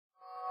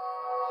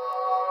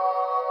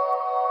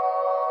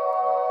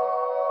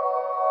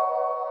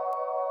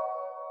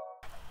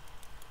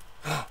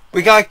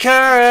We got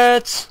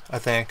carrots, I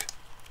think.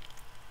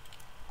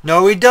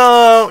 No, we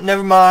don't.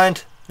 Never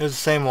mind. It was the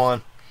same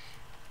one.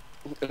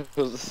 It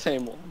was the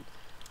same one.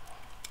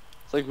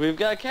 It's like, we've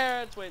got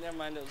carrots. Wait, never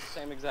mind. It was the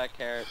same exact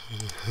carrot.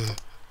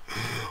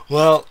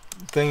 Well,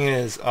 thing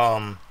is,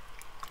 I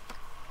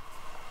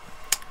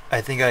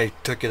think I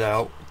took it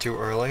out too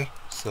early,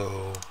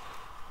 so...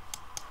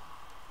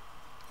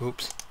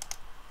 Oops.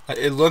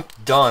 It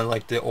looked done,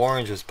 like the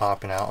orange was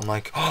popping out. I'm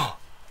like, oh,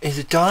 is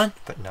it done?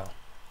 But no,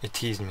 it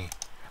teased me.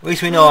 At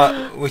least we know.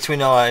 At least we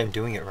know I am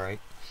doing it right.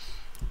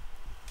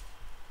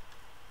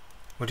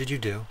 What did you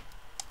do?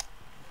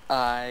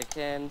 I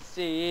can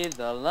see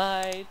the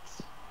light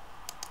of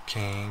the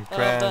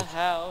Congrats.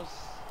 house.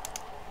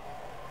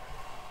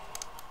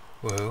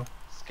 Woohoo.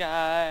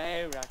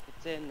 Sky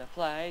rockets in the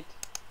flight.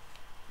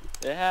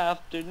 The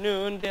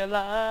afternoon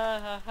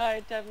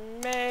delight. I've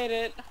made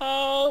it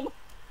home.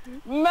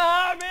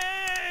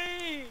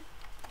 Mommy!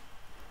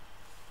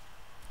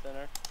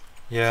 Center.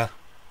 Yeah.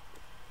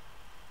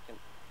 Can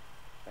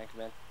I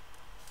come in?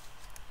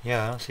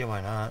 Yeah, I don't see why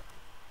not.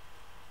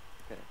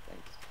 Okay,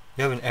 thanks.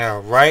 You have an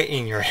arrow right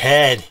in your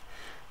head.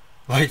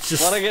 Like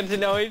just. Wanna get to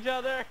know each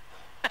other?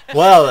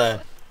 Well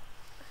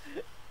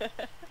then.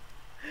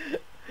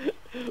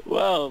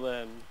 Well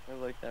then. I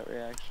like that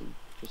reaction.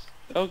 Just,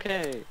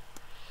 okay.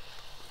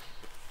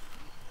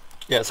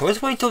 Yeah, so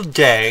let's wait till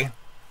day,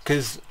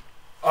 cause,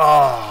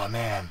 oh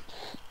man.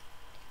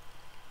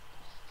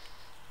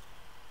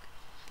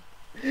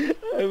 I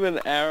have an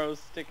arrow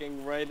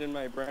sticking right in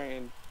my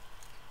brain.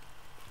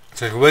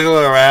 So you wiggle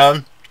it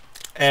around,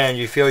 and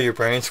you feel your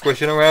brain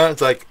squishing around.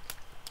 It's like,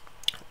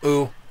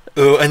 ooh,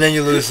 ooh, and then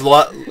you lose a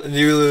lot.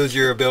 You lose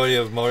your ability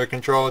of motor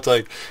control. It's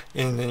like,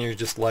 and then your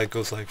just leg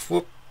goes like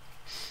whoop,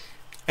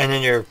 and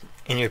then your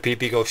pee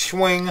goes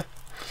swing.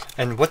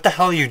 And what the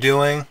hell are you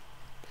doing?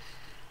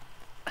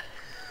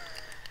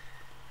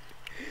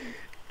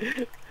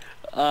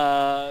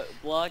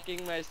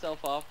 Blocking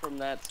myself off from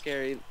that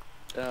scary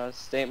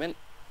statement.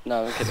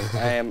 No, I'm kidding.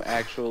 I am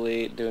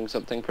actually doing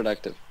something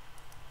productive.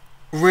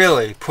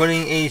 Really,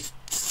 putting a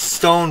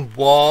stone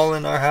wall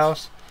in our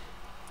house?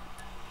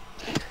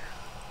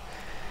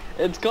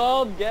 It's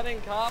called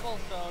getting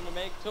cobblestone to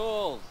make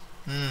tools.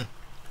 Hmm.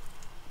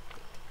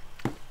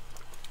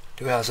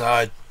 Do it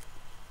outside.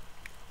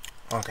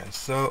 Okay,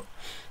 so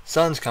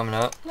sun's coming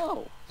up.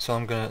 No, So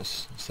I'm gonna.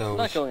 I'm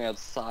not going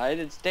outside.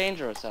 It's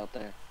dangerous out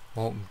there.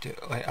 Well,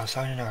 like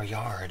outside in our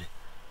yard.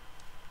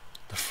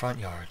 The front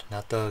yard,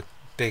 not the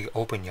big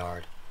open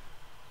yard.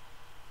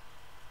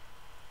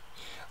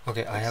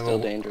 Okay, I It's have still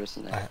dangerous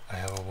in there. I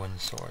have a wooden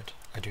sword.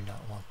 I do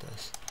not want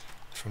this.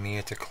 For me,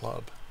 it's a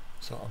club.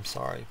 So I'm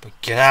sorry, but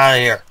get out of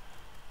here.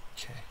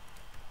 Okay.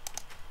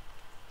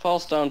 Fall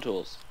stone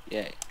tools.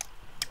 Yay.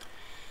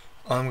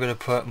 I'm gonna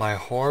put my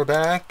whore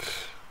back.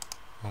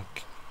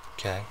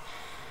 Okay.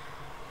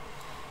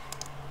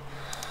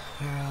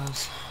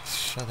 Arrows,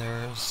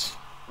 feathers.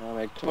 I'll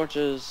make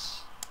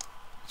torches.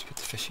 Let's put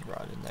the fishing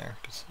rod in there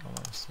because I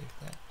want to save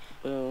that.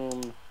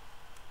 Boom.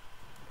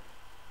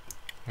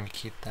 I'm gonna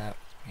keep that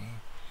with me.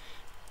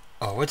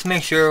 Oh, let's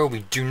make sure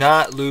we do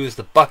not lose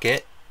the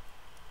bucket.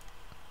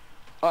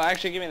 Oh,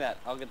 actually, give me that.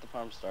 I'll get the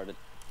farm started.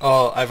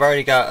 Oh, I've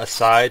already got a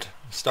side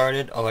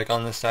started. Oh, like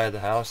on this side of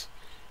the house.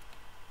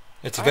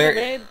 It's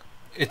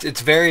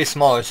it's very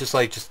small. It's just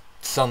like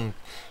some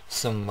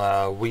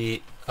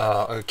wheat,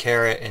 or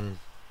carrot, and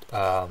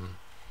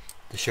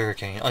the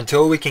sugarcane.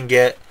 Until we can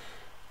get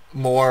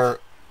more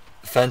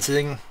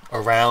fencing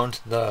around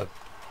the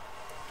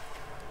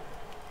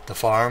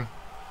farm,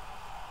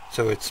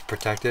 so it's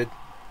protected.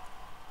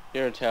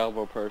 You're a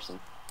terrible person.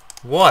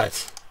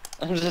 What?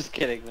 I'm just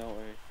kidding. Don't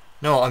worry.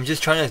 No, I'm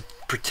just trying to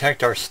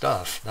protect our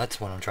stuff. That's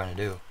what I'm trying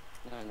to do.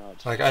 I know.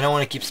 It's Like, I don't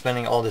want to keep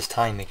spending all this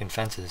time making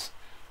fences.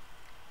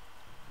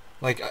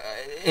 Like,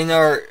 in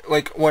our,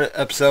 like, what,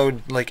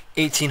 episode, like,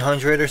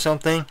 1800 or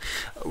something,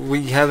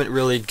 we haven't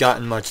really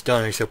gotten much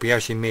done, except we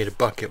actually made a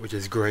bucket, which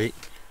is great.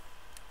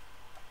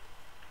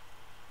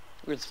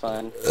 It's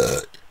fine.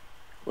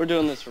 We're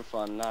doing this for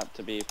fun, not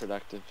to be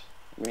productive.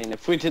 I mean,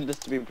 if we did this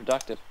to be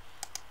productive,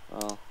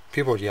 well...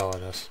 People would yell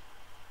at us.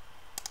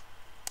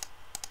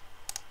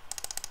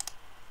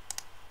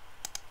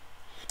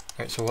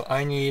 Alright, so what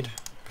I need,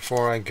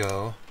 before I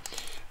go,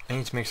 I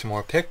need to make some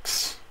more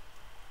picks.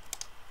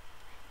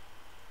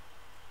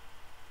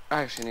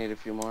 I actually need a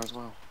few more as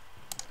well.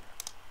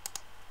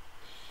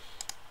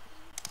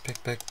 Pick.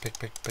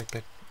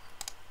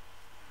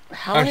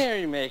 How many are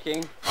you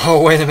making?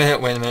 Oh, wait a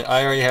minute.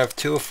 I already have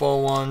 2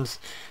 full ones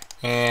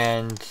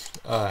and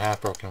a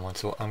half broken one.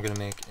 So I'm going to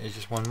make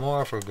just one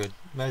more for good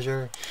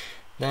measure.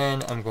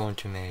 Then I'm going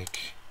to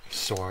make a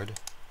sword.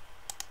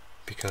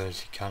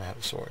 Because you kind of have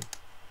a sword.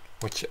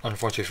 Which,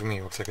 unfortunately for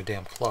me, looks like a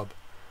damn club.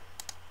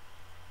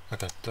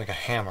 Like a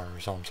hammer or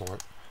some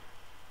sort.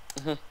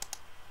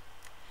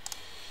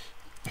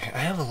 Okay, I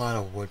have a lot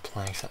of wood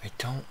planks that I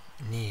don't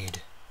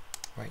need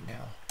right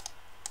now.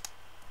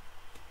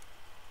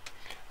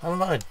 I have a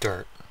lot of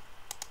dirt.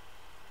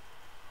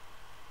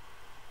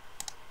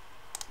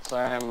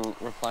 Sorry, I'm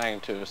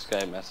replying to a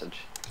Skype message.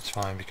 it's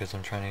fine because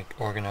I'm trying to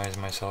organize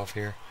myself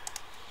here.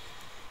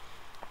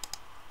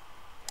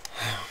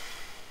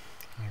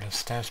 I'm gonna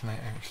stash my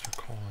extra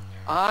coal in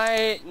there.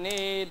 I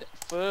need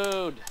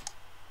food.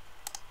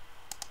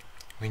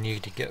 We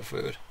need to get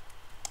food.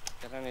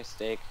 Got any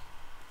steak?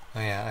 Oh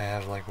yeah, I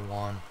have like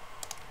one.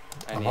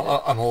 I need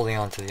it. I'm holding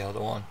on to the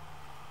other one.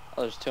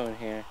 Oh, there's 2 in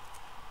here.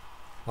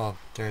 Well,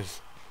 there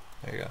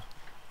you go.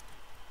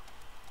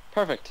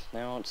 Perfect. Now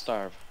I won't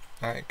starve.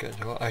 Alright,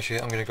 good. Well, actually,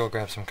 I'm gonna go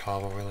grab some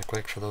cobble really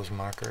quick for those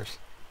markers.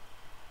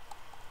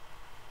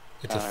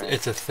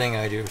 It's a thing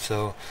I do,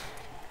 so...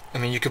 I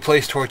mean, you could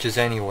place torches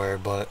anywhere,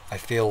 but I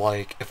feel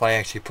like if I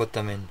actually put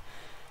them in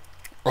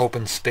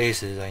open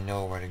spaces, I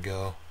know where to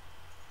go.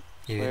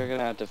 We're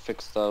gonna have to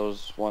fix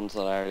those ones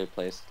that I already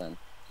placed then.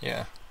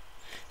 Yeah.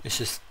 It's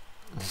just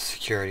the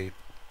security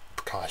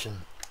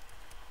precaution.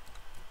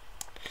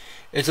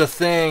 It's a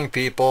thing,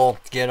 people.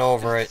 Get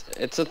over it.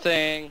 It's a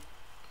thing.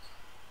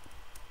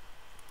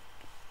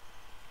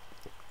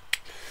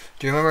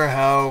 Do you remember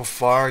how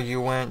far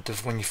you went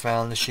when you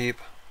found the sheep?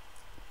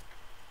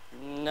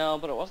 No,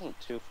 but it wasn't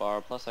too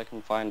far. Plus, I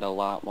can find a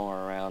lot more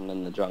around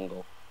in the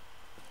jungle.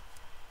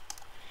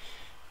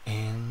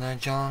 In the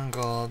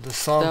jungle, the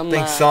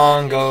something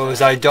song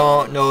goes. I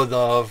don't know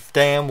the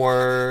damn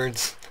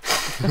words.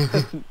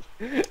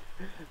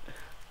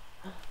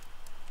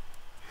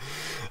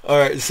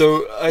 Alright,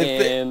 so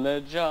in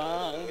the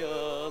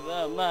jungle,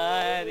 the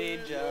mighty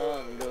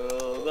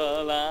jungle,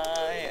 the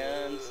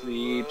lion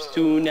sleeps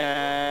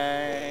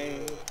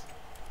tonight.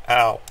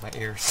 Ow, my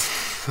ears.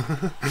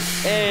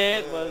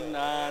 It was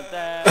not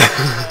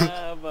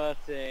that but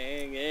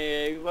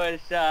singing would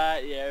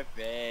shut your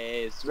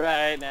face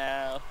right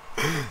now.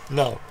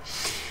 No.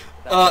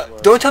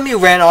 Don't tell me you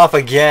ran off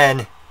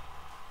again.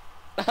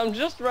 I'm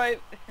just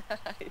right.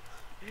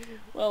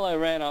 Well, I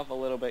ran off a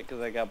little bit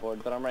because I got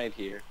bored, but I'm right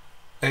here.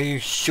 Are you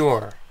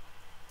sure?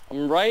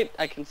 I'm right.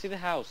 I can see the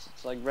house.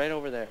 It's like right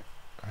over there.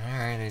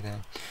 Alrighty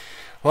then.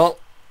 Well,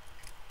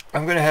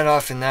 I'm gonna head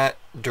off in that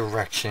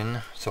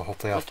direction. So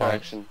hopefully I'll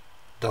find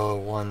the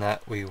one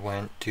that we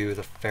went to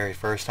the very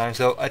first time.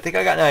 So I think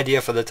I got an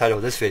idea for the title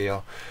of this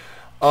video.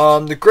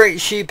 The Great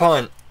Sheep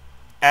Hunt,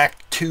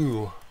 Act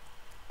 2.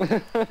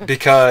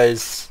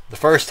 Because the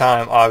first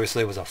time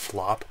obviously was a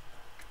flop.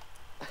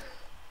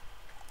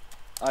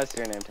 I see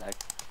your name tag.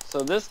 So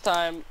this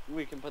time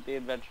we can put the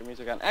adventure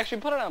music on.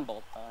 Actually, put it on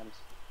both times.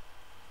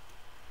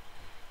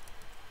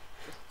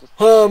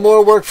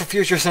 More work for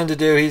future Sin to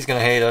do. He's gonna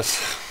hate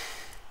us.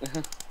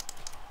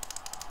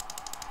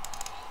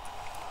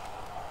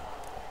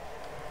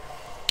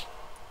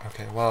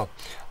 Okay, well,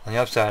 on the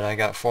upside, I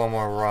got 4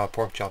 more raw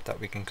pork chop that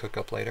we can cook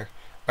up later.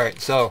 Alright,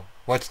 so,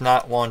 let's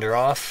not wander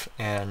off,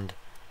 and...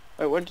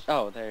 Wait, what?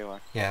 Oh, there you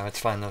are. Yeah, let's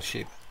find those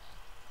sheep.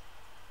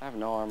 I have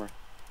no armor.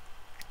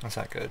 That's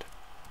not good.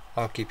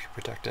 I'll keep you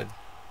protected.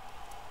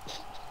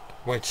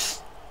 Which,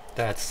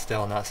 that's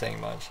still not saying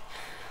much.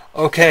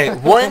 Okay,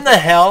 what in the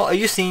hell? Are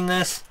you seeing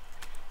this?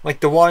 Like,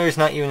 the water's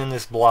not even in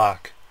this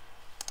block.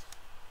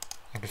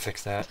 I can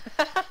fix that.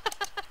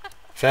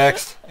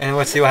 Fixed. And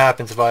let's see what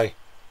happens if I...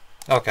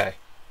 Okay.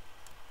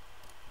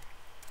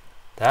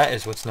 That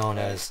is what's known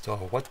as...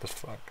 Oh, what the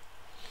fuck?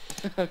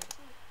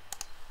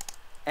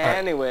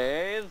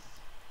 Anyways.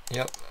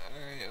 Yep.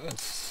 Alright,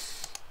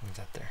 let's... Move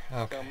that there.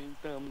 Okay.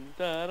 Dum,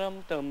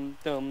 dum, dum,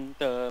 dum,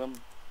 dum.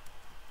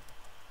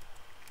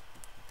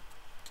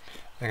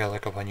 I gotta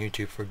look up on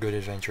YouTube for good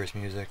adventurous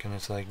music, and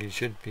it's like, it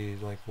should be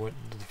like what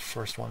the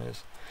first one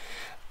is.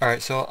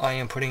 Alright, so I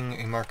am putting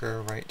a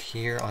marker right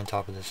here on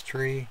top of this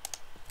tree.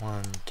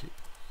 1, 2,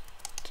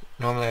 2.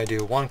 Normally I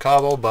do 1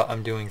 cobble, but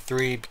I'm doing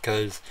 3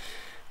 because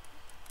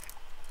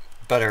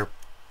better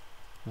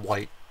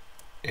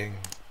lighting,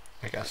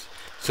 I guess.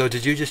 So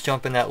did you just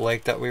jump in that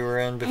lake that we were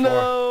in before?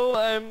 No,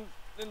 I'm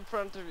in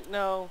front of you.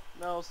 No,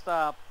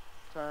 stop.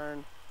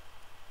 Turn.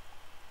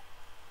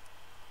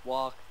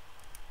 Walk.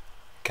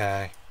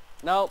 Okay.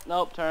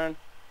 Nope, turn.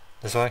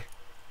 This way?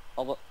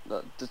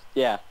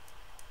 Yeah.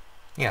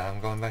 Yeah, I'm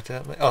going back to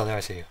that lake. Oh, there I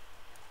see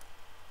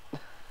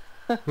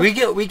you. we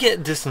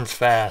get distance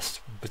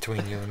fast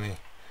between you and me.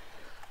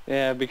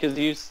 Yeah, because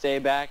you stay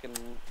back and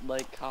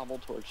like cobble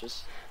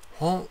torches.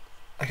 Well,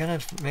 I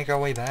gotta make our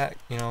way back,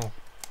 you know.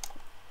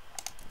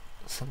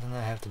 It's something that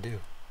I have to do.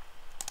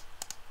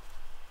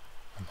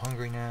 I'm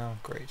hungry now.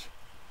 Great.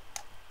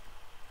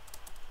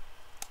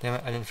 Damn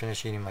it, I didn't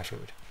finish eating my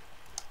food.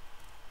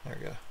 There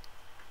we go.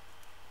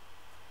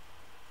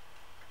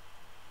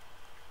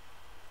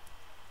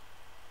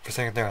 For a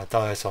second there I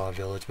thought I saw a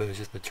village, but it was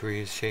just the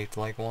trees shaped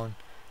like one.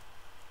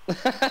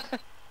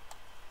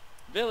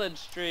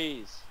 Village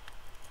trees.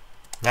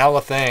 Now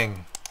a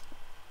thing.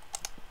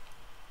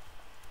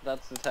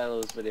 That's the title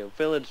of this video.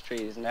 Village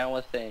trees, now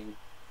a thing.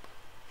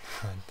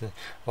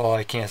 Well,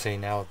 I can't say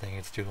now a thing,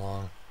 it's too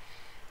long.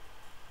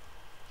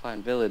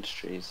 Fine, village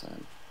trees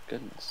then.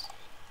 Goodness.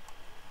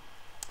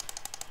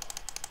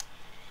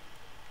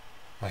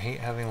 I hate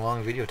having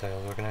long video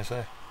titles, what can I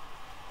say?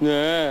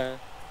 Yeah.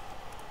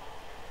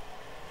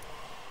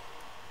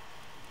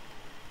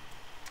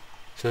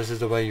 So this is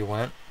the way you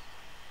went?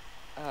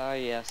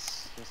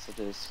 Yes. Yes, it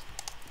is.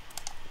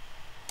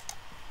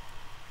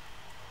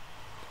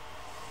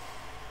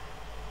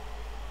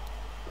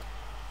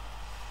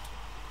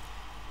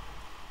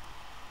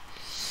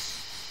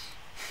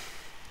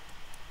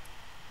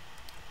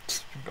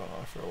 It's been going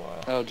on for a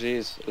while. Oh,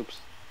 jeez. Oops.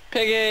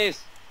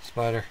 Piggies!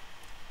 Spider.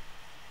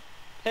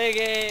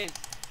 Piggies!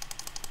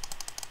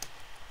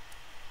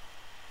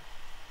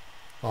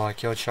 Oh, I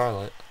killed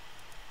Charlotte.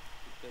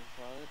 You killed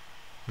Charlotte?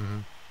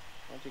 Mm-hmm.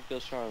 Why'd you kill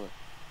Charlotte?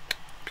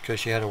 Because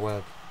she had a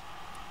web.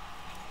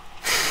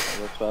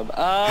 Oh, which web?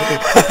 Oh,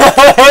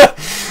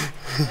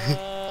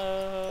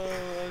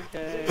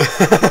 okay.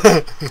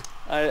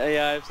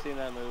 Yeah, I've seen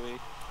that movie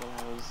when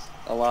I was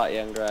a lot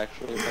younger,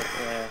 actually, but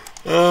yeah.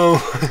 Oh.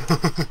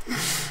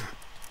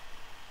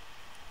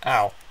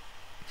 Ow.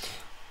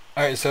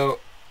 Alright, so,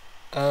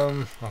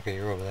 okay,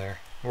 you're over there.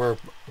 We're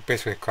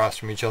basically across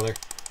from each other.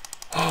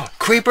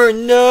 Creeper,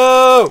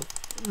 no!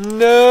 I'm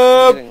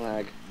No! getting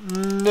lag.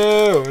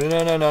 No!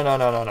 No, no, no, no,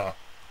 no, no, no.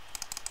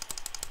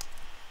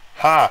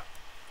 Ha!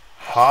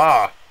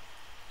 Ha!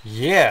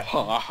 Yeah!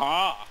 Ha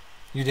ha!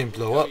 You didn't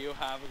blow up. You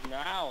have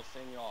now,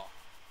 senor.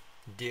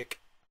 Dick.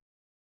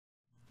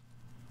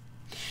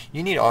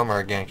 You need armor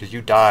again, because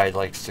you died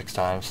like 6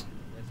 times.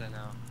 Yes, I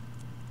know.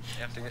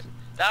 You have to get...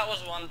 That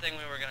was one thing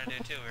we were gonna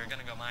do too. We were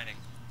gonna go mining.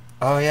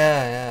 Oh,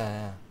 yeah, yeah,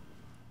 yeah.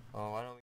 Oh, why don't we...